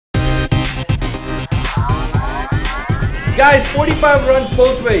Guys, 45 runs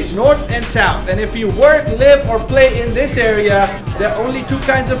both ways, north and south. And if you work, live, or play in this area, there are only two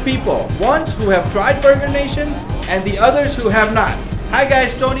kinds of people. Ones who have tried Burger Nation and the others who have not. Hi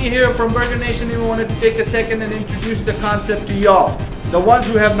guys, Tony here from Burger Nation. We wanted to take a second and introduce the concept to y'all, the ones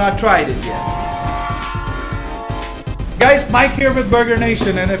who have not tried it yet. Guys, Mike here with Burger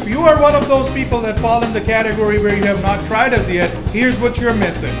Nation, and if you are one of those people that fall in the category where you have not tried us yet, here's what you're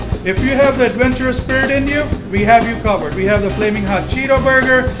missing. If you have the adventurous spirit in you, we have you covered. We have the Flaming Hot Cheeto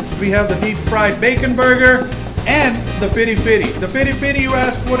Burger, we have the Deep Fried Bacon Burger, and the Fitty Fitty. The Fitty Fitty, you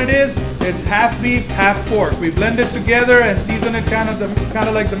ask what it is? It's half beef, half pork. We blend it together and season it kind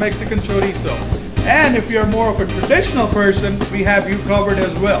of like the Mexican chorizo. And if you're more of a traditional person, we have you covered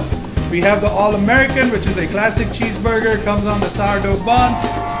as well. We have the All-American, which is a classic cheeseburger, comes on the sourdough bun.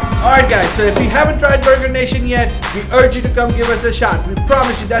 Alright guys, so if you haven't tried Burger Nation yet, we urge you to come give us a shot. We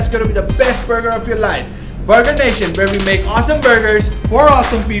promise you that's going to be the best burger of your life. Burger Nation, where we make awesome burgers for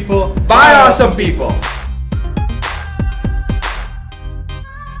awesome people by awesome people.